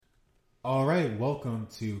All right, welcome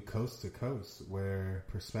to Coast, where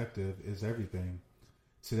perspective is everything.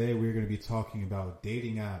 Today we're going to be talking about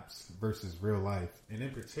dating apps versus real life. And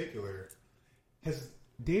in particular, has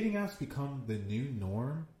dating apps become the new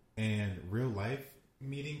norm and real life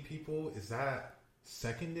meeting people, is that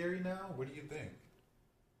secondary now? What do you think?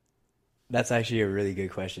 That's actually a really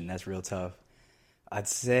good question. That's real tough. I'd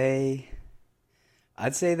say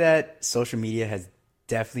I'd say that social media has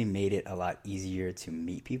definitely made it a lot easier to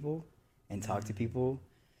meet people and talk to Mm. people,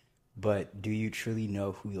 but do you truly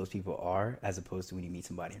know who those people are as opposed to when you meet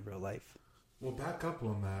somebody in real life? Well, back up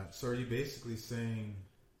on that. So are you basically saying,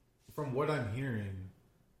 from what I'm hearing,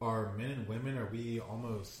 are men and women, are we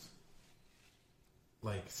almost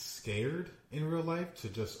like scared in real life to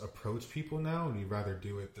just approach people now, and we'd rather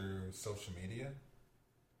do it through social media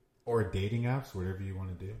or dating apps, whatever you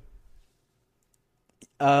want to do?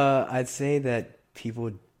 I'd say that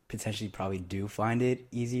people potentially probably do find it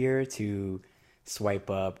easier to swipe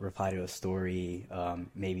up, reply to a story,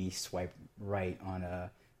 maybe swipe right on a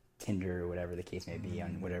Tinder or whatever the case may be,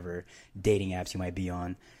 on Mm. whatever dating apps you might be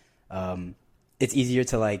on. Um, it's easier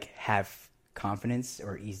to like have confidence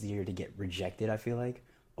or easier to get rejected, I feel like,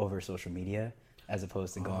 over social media as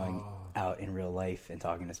opposed to going Oh, out in real life and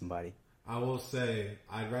talking to somebody. I will say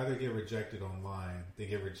I'd rather get rejected online than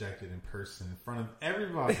get rejected in person in front of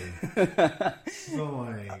everybody. So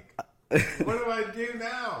like, what do I do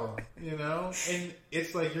now? You know? And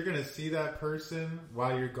it's like you're gonna see that person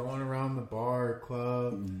while you're going around the bar or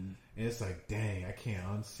club, Mm. and it's like, dang, I can't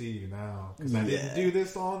unsee you now because I didn't Yeah. do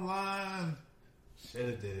this online. Should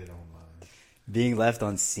have did it online. Being left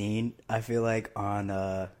on scene, I feel like on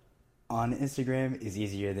Instagram is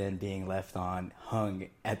easier than being left on hung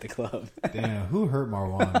at the club. Damn, who hurt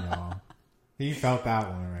Marwan, y'all? He felt that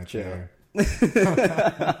one right Chill. there.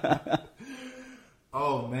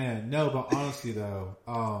 Oh man, no, but honestly though,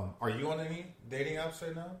 are you on any dating apps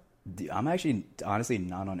right now? I'm actually honestly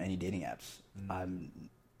not on any dating apps. I'm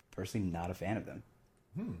personally not a fan of them.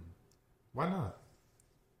 Hmm. Why not?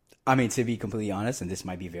 I mean, to be completely honest, and this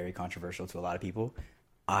might be very controversial to a lot of people,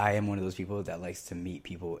 I am one of those people that likes to meet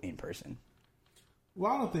people in person.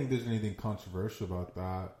 Well, I don't think there's anything controversial about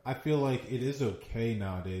that. I feel like it is okay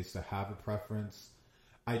nowadays to have a preference.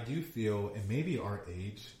 I do feel, and maybe our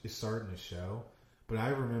age is starting to show, but I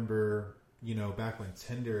remember, back when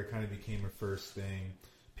Tinder kind of became a first thing,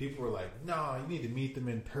 people were like, no, you need to meet them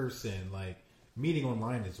in person. Like, meeting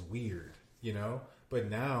online is weird, you know? But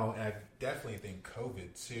now, and I definitely think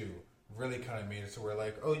COVID too, really kind of made it to where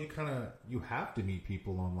like, oh, you have to meet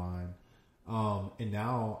people online. And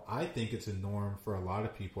now I think it's a norm for a lot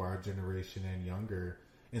of people, our generation and younger.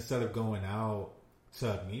 Instead of going out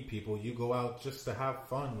to meet people, you go out just to have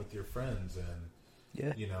fun with your friends, and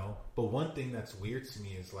Yeah. But one thing that's weird to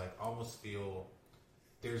me is like I almost feel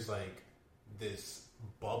there's like this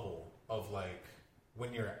bubble of like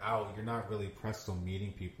when you're out, you're not really pressed on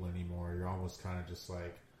meeting people anymore. You're almost kind of just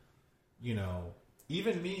like, you know,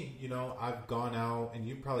 even me, I've gone out and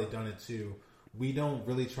you've probably done it too. We don't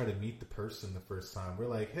really try to meet the person the first time. We're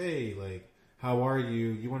like, hey, like, how are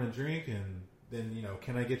you? You want a drink? And then,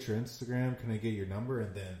 can I get your Instagram? Can I get your number?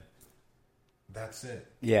 And then that's it.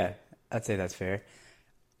 Yeah, I'd say that's fair.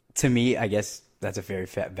 To me, I guess that's a very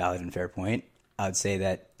valid and fair point. I would say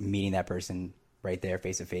that meeting that person right there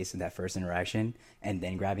face to face in that first interaction and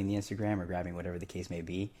then grabbing the Instagram or grabbing whatever the case may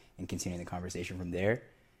be and continuing the conversation from there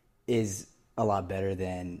is a lot better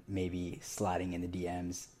than maybe sliding in the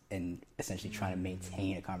DMs and essentially trying to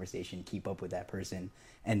maintain a conversation, keep up with that person,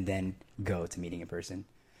 and then go to meeting in person.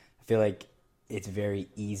 I feel like it's very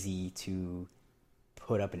easy to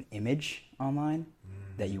put up an image online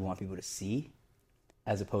that you want people to see,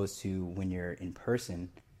 as opposed to when you're in person,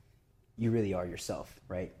 you really are yourself,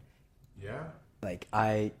 right? Yeah. Like,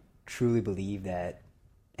 I truly believe that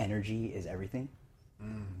energy is everything,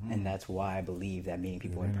 and that's why I believe that meeting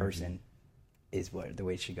people Good in energy. person is what the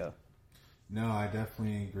way it should go. No, I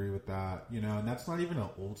definitely agree with that. And that's not even an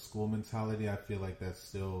old school mentality. I feel like that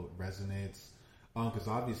still resonates. Because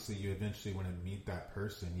obviously you eventually want to meet that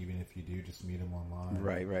person, even if you do just meet them online.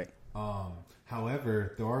 Right, right.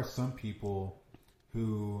 However, there are some people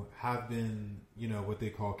who have been, what they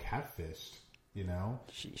call catfished.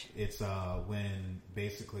 Sheesh. It's when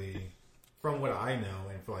basically, from what I know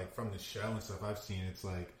and from the show and stuff I've seen, it's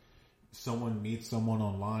like someone meets someone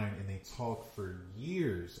online and they talk for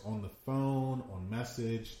years on the phone, on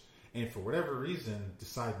message, and for whatever reason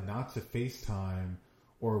decide not to FaceTime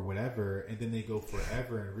or whatever, and then they go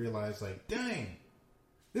forever and realize like, dang,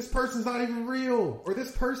 this person's not even real, or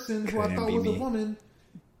this person who I Couldn't thought be was a me. woman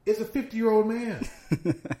is a 50-year-old man.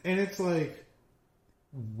 And it's like,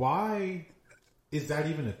 why is that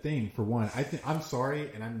even a thing? For one, I'm sorry,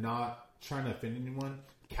 and I'm not trying to offend anyone.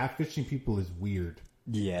 Catfishing people is weird.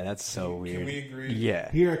 Yeah, that's so weird. Can we agree?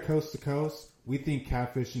 Yeah. Here at Coast to Coast, we think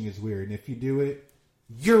catfishing is weird, and if you do it,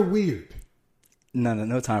 you're weird.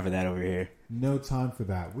 No time for that over here. No time for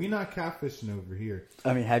that. We not catfishing over here.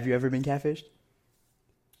 I mean, have you ever been catfished?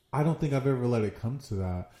 I don't think I've ever let it come to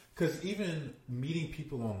that. Because even meeting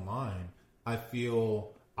people online, I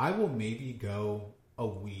feel I will maybe go a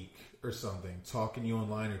week or something talking to you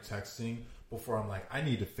online or texting before I'm like, I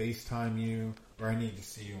need to FaceTime you or I need to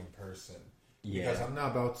see you in person. Yeah. Because I'm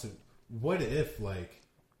not about to. What if, like,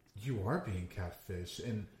 you are being catfished?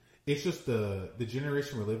 And it's just the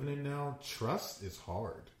generation we're living in now. Trust is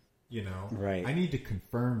hard, you know? Right. I need to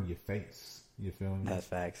confirm your face. You feel me? That's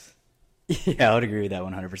facts. Yeah, I would agree with that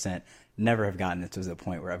 100%. Never have gotten it to the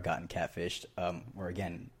point where I've gotten catfished. Or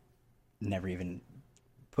again, never even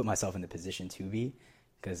put myself in the position to be,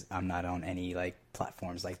 because I'm not on any like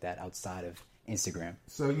platforms like that outside of Instagram.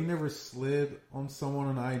 So you never slid on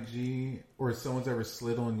someone on IG, or someone's ever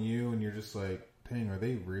slid on you, and you're just like, dang, are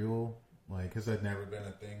they real? Like, has that never been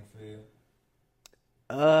a thing for you?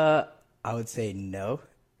 I would say no.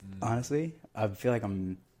 Honestly, I feel like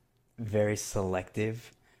I'm very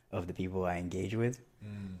selective of the people I engage with,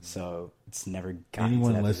 so it's never gotten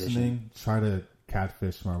Anyone to that listening, position. try to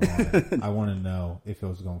catfish Marwan. I want to know if it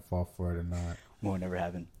was going to fall for it or not. Won't never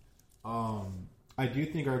happen. I do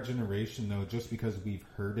think our generation, though, just because we've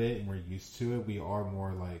heard it and we're used to it, we are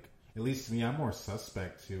more like, at least me, I'm more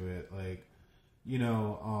suspect to it. Like, you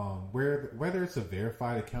know, whether it's a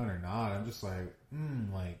verified account or not, I'm just like,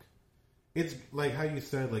 like, it's like how you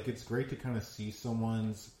said, like, it's great to kind of see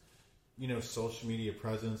someone's, you know, social media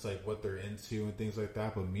presence, like what they're into and things like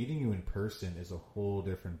that. But meeting you in person is a whole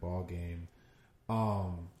different ball game.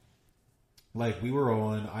 Like, we were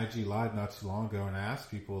on IG Live not too long ago, and I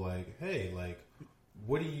asked people, like, hey, like,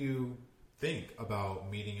 what do you think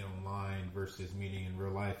about meeting online versus meeting in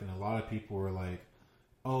real life? And a lot of people were like,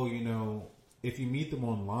 oh, you know, if you meet them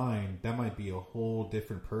online, that might be a whole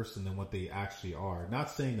different person than what they actually are.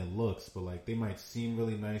 Not saying the looks, but like they might seem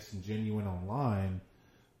really nice and genuine online,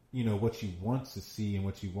 you know, what you want to see and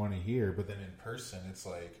what you want to hear. But then in person, it's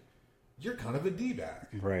like, you're kind of a D-bag.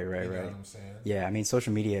 Right. You know what I'm saying? Yeah, I mean,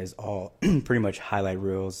 social media is all pretty much highlight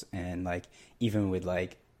reels, and like even with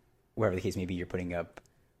like wherever the case may be, you're putting up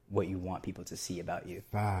what you want people to see about you.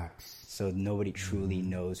 Facts. So nobody truly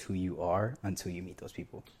knows who you are until you meet those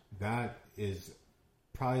people. That is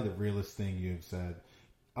probably the realest thing you've said.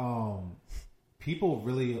 People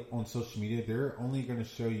really on social media, they're only going to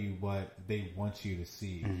show you what they want you to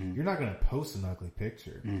see. You're not going to post an ugly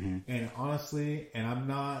picture. And honestly, and I'm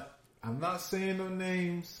not saying no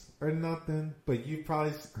names or nothing, but you've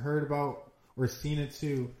probably heard about or seen it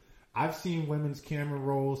too. I've seen women's camera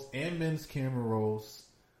rolls and men's camera rolls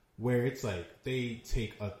where it's like they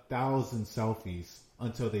take 1,000 selfies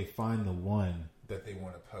until they find the one that they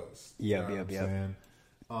want to post. Yep.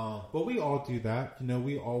 But we all do that. You know,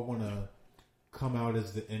 we all want to come out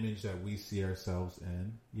as the image that we see ourselves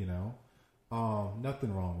in, you know.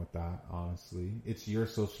 Nothing wrong with that, honestly. It's your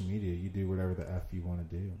social media. You do whatever the F you want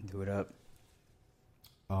to do. Do it up.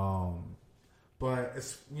 But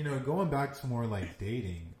it's, you know, going back to more like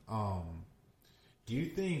dating, do you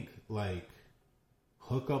think like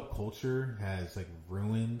hookup culture has like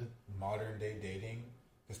ruined modern day dating?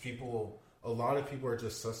 Because a lot of people are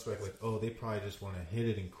just suspect, like, oh, they probably just want to hit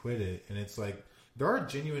it and quit it. And it's like, there are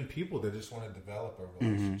genuine people that just want to develop a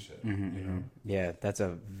relationship, you know? Yeah, that's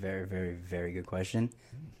a very, very, very good question.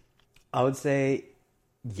 I would say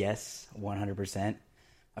yes, 100%.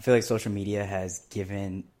 I feel like social media has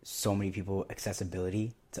given so many people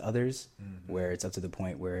accessibility to others, where it's up to the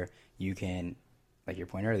point where you can, like your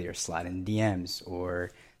point earlier, slide in DMs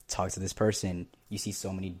or talk to this person. You see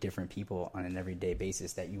so many different people on an everyday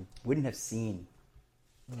basis that you wouldn't have seen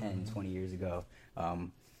 10, 20 years ago.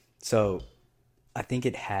 So I think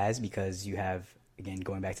it has, because you have, again,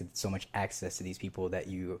 going back to so much access to these people that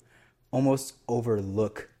you almost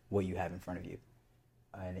overlook what you have in front of you.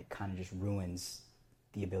 And it kind of just ruins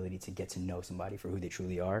the ability to get to know somebody for who they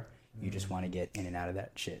truly are. You just want to get in and out of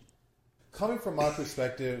that shit. Coming from my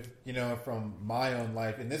perspective, you know, from my own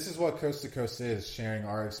life, and this is what Coast to Coast is, sharing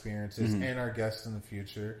our experiences and our guests in the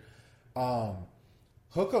future.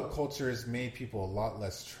 Hookup culture has made people a lot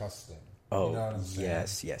less trusting. Oh, you know what I'm saying?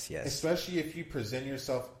 yes. Especially if you present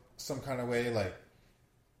yourself some kind of way, like,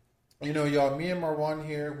 you know, y'all, me and Marwan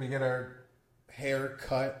here, we get our hair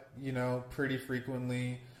cut, you know, pretty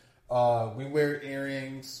frequently. We wear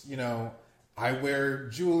earrings, you know, I wear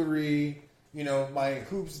jewelry, you know, my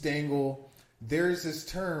hoops dangle. there's this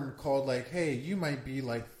term called like, hey, you might be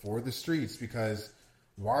like for the streets because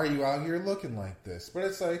why are you out here looking like this? But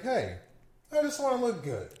it's like, hey, I just want to look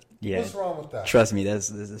good. Yeah. What's wrong with that? Trust me,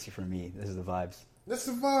 this is for me. This is the vibes. That's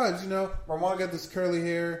the vibes, you know. My mom got this curly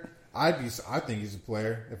hair. I think he's a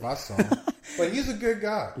player if I saw him. But he's a good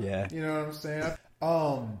guy. Yeah. You know what I'm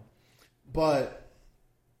saying? But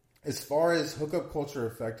as far as hookup culture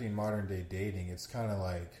affecting modern day dating, it's kind of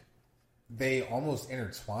like they almost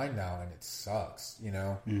intertwine now, and it sucks, you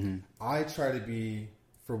know? Mm-hmm. I try to be,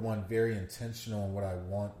 for one, very intentional in what I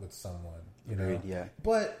want with someone, you know? Yeah.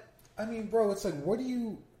 But, I mean, bro, it's like,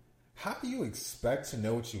 how do you expect to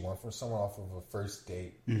know what you want from someone off of a first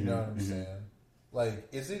date? You know what I'm saying? Like,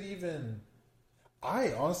 is it even...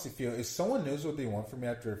 I honestly feel if someone knows what they want from me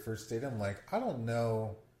after a first date, I'm like, I don't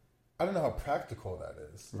know how practical that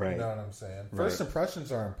is. Right. You know what I'm saying? Right. First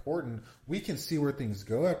impressions are important. We can see where things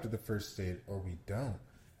go after the first date, or we don't.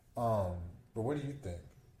 But what do you think?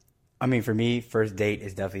 I mean, for me, first date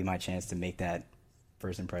is definitely my chance to make that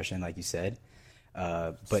first impression, like you said.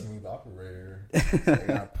 But smooth operator. I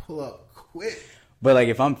gotta pull up quick. But like,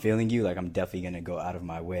 if I'm feeling you, like I'm definitely gonna go out of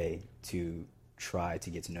my way to try to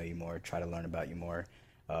get to know you more, try to learn about you more.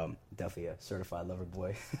 Definitely a certified lover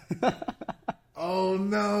boy. Oh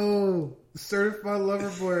no, certified lover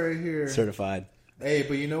boy right here. Certified. Hey,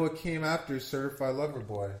 but you know what came after certified lover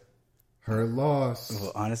boy? Her loss.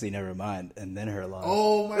 Well, honestly, never mind. And then her loss.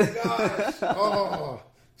 Oh my gosh. Oh.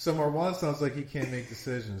 So Marwan sounds like he can't make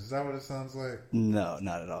decisions. Is that what it sounds like? No,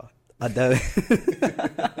 not at all.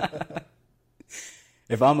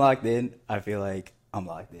 If I'm locked in, I feel like I'm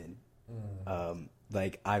locked in.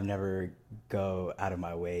 Like I've never go out of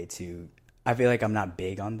my way to. I feel like I'm not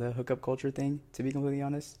big on the hookup culture thing, to be completely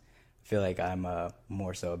honest. I feel like I'm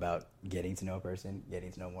more so about getting to know a person,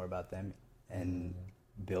 getting to know more about them, and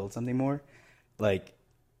build something more. Like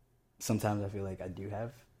sometimes I feel like I do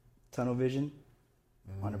have tunnel vision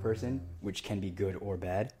on a person, which can be good or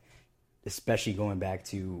bad, especially going back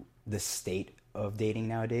to the state of dating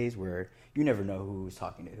nowadays where you never know who's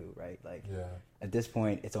talking to who, right? Like at this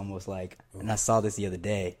point, it's almost like, and I saw this the other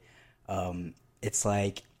day, it's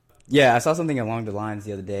like, I saw something along the lines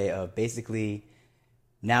the other day of basically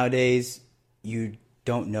nowadays you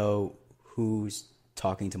don't know who's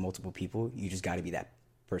talking to multiple people. You just got to be that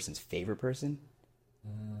person's favorite person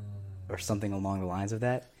or something along the lines of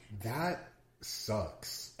that. That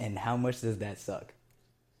sucks. And how much does that suck?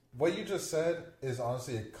 What you just said is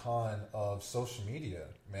honestly a con of social media,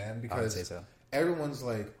 man, because I would say so. Everyone's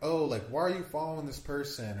like, oh, like, why are you following this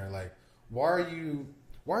person? Or like, why are you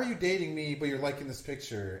dating me, but you're liking this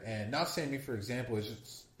picture? And not saying me, for example,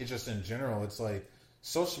 it's just in general. It's like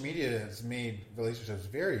social media has made relationships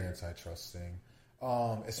very anti-trusting,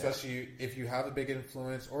 especially if you have a big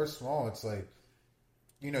influence or small. It's like,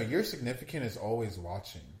 you know, your significant is always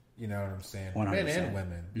watching. You know what I'm saying? 100%. Men and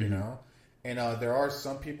women, you know? And there are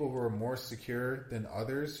some people who are more secure than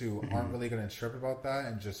others who aren't really going to trip about that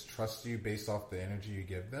and just trust you based off the energy you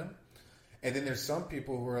give them. And then there's some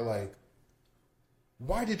people who are like,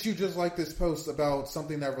 why did you just like this post about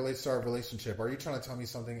something that relates to our relationship? Are you trying to tell me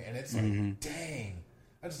something? And it's like, dang,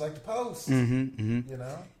 I just like the post, you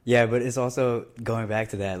know? Yeah, but it's also going back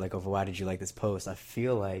to that, like, of why did you like this post? I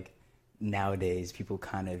feel like nowadays people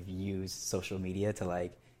kind of use social media to,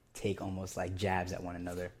 like, take almost like jabs at one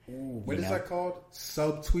another. Ooh, what is that called?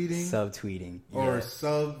 Subtweeting? Subtweeting. Or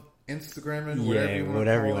sub-Instagramming?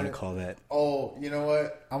 Whatever you want to call that. Oh, you know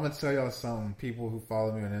what? I'm going to tell y'all something, people who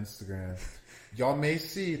follow me on Instagram. Y'all may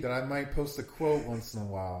see that I might post a quote once in a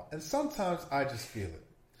while. And sometimes I just feel it.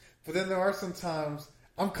 But then there are some times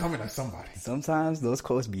I'm coming at somebody. Sometimes those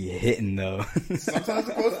quotes be hitting, though. Sometimes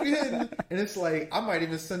the quotes be hitting. And it's like, I might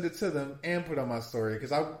even send it to them and put on my story.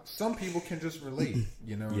 Because some people can just relate.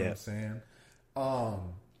 You know what I'm saying? But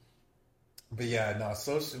yeah, no,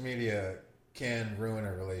 social media can ruin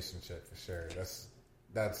a relationship for sure.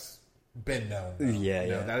 That's been known. Though.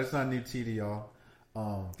 Yeah. That is not new tea to y'all.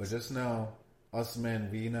 But just know, us men,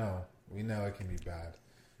 we know it can be bad.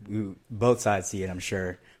 Both sides see it, I'm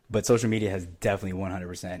sure. But social media has definitely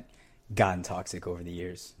 100% gotten toxic over the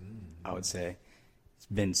years, I would say. It's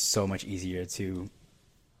been so much easier to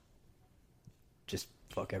just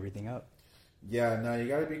fuck everything up. Yeah, no, you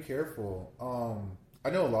got to be careful. I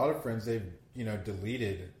know a lot of friends, they've,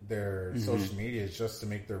 deleted their social medias just to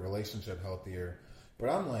make their relationship healthier. But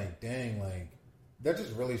I'm like, dang, like, that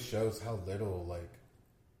just really shows how little, like,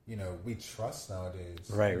 we trust nowadays.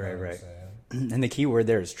 Right. And the key word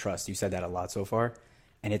there is trust. You said that a lot so far.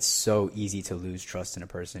 And it's so easy to lose trust in a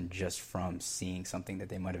person just from seeing something that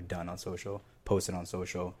they might have done on social, posted on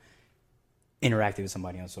social, interacted with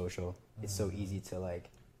somebody on social. It's so easy to,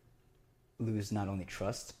 like lose not only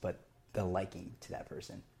trust, but the liking to that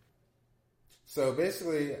person. So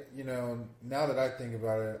basically, you know, now that I think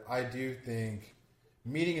about it, I do think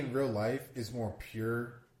meeting in real life is more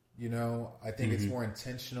pure. You know, I think it's more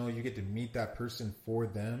intentional. You get to meet that person for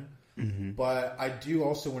them. But I do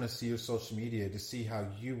also want to see your social media to see how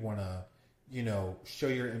you want to, you know, show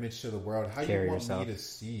your image to the world, how Carry you want yourself. me to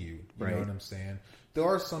see you. You know what I'm saying? There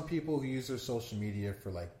are some people who use their social media for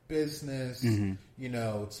like business, you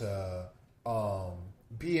know, to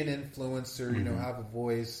be an influencer, you know, have a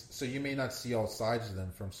voice. So you may not see all sides of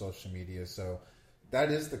them from social media. So that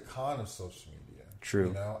is the con of social media. True.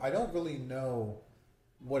 You know, I don't really know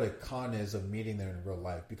what a con is of meeting them in real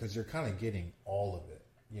life because you're kind of getting all of it.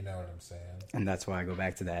 You know what I'm saying? And that's why I go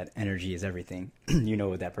back to that. Energy is everything. You know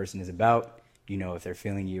what that person is about. You know if they're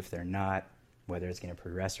feeling you, if they're not, whether it's going to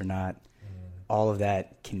progress or not. All of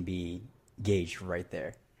that can be gauged right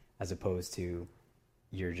there, as opposed to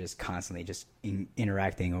you're just constantly just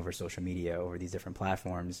interacting over social media, over these different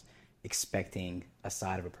platforms, expecting a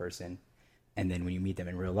side of a person. And then when you meet them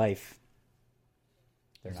in real life,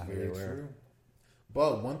 they're not who they were. True.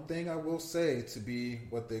 But one thing I will say, to be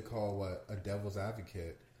what they call a devil's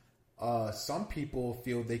advocate, some people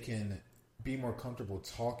feel they can be more comfortable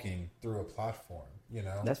talking through a platform. You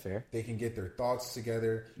know, That's fair. They can get their thoughts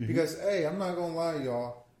together because, hey, I'm not gonna lie,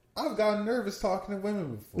 y'all. I've gotten nervous talking to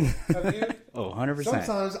women before. Have you? Oh, 100%.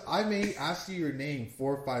 Sometimes I may ask you your name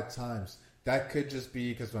 4 or 5 times. That could just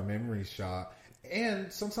be because my memory's shot.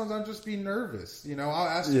 And sometimes I'll just be nervous. You know, I'll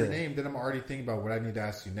ask your name, then I'm already thinking about what I need to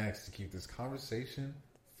ask you next to keep this conversation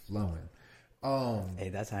flowing. Hey,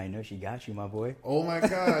 that's how I know she got you, my boy. Oh my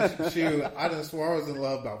gosh, shoot. I done swore I was in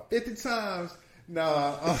love about 50 times.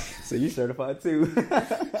 No, So you certified too.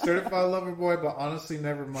 certified lover boy, but honestly,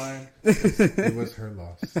 never mind. It was her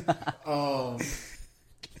loss.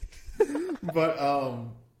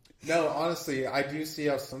 No, honestly, I do see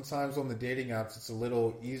how sometimes on the dating apps it's a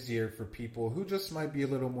little easier for people who just might be a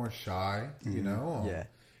little more shy, you know? Yeah.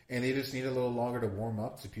 And they just need a little longer to warm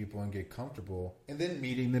up to people and get comfortable. And then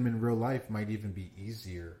meeting them in real life might even be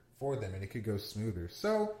easier for them and it could go smoother.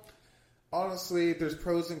 So, honestly, there's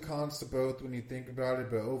pros and cons to both when you think about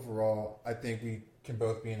it. But overall, I think we can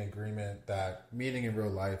both be in agreement that meeting in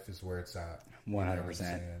real life is where it's at.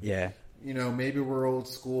 100%. Yeah. You know, maybe we're old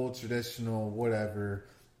school, traditional, whatever.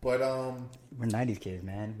 But we're 90s kids,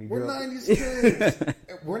 man. we're 90s kids.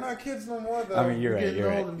 We're not kids no more, though. I mean, you're right.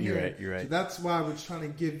 You're right. So that's why we're trying to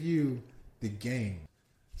give you the game.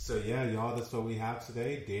 So yeah, y'all, that's what we have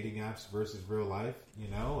today. Dating apps versus real life. You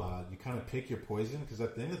know, you kind of pick your poison because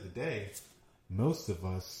at the end of the day, most of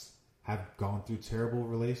us have gone through terrible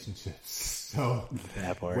relationships. So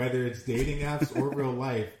whether it's dating apps or real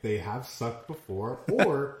life, they have sucked before.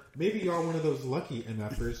 Or maybe you are one of those lucky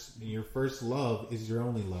MFers and your first love is your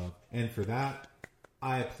only love. And for that,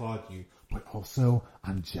 I applaud you. But also,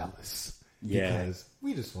 I'm jealous. Yeah. Because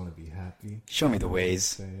we just want to be happy. Show me the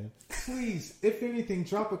ways. Please, if anything,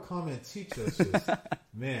 drop a comment. Teach us. Just,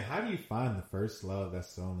 man, how do you find the first love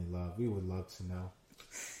that's the only love? We would love to know.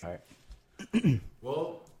 All right.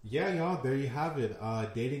 Well, yeah, y'all, there you have it.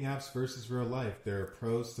 Dating apps versus real life. There are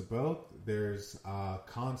pros to both. There's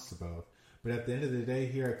cons to both. But at the end of the day,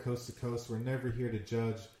 here at Coast to Coast, we're never here to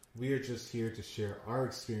judge. We are just here to share our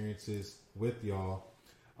experiences with y'all.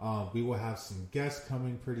 We will have some guests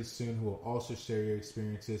coming pretty soon who will also share your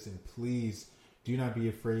experiences. And please do not be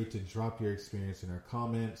afraid to drop your experience in our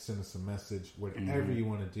comments, send us a message, whatever you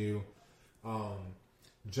want to do.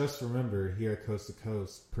 Just remember, here at Coast to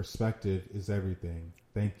Coast, perspective is everything.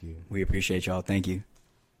 Thank you. We appreciate y'all. Thank you.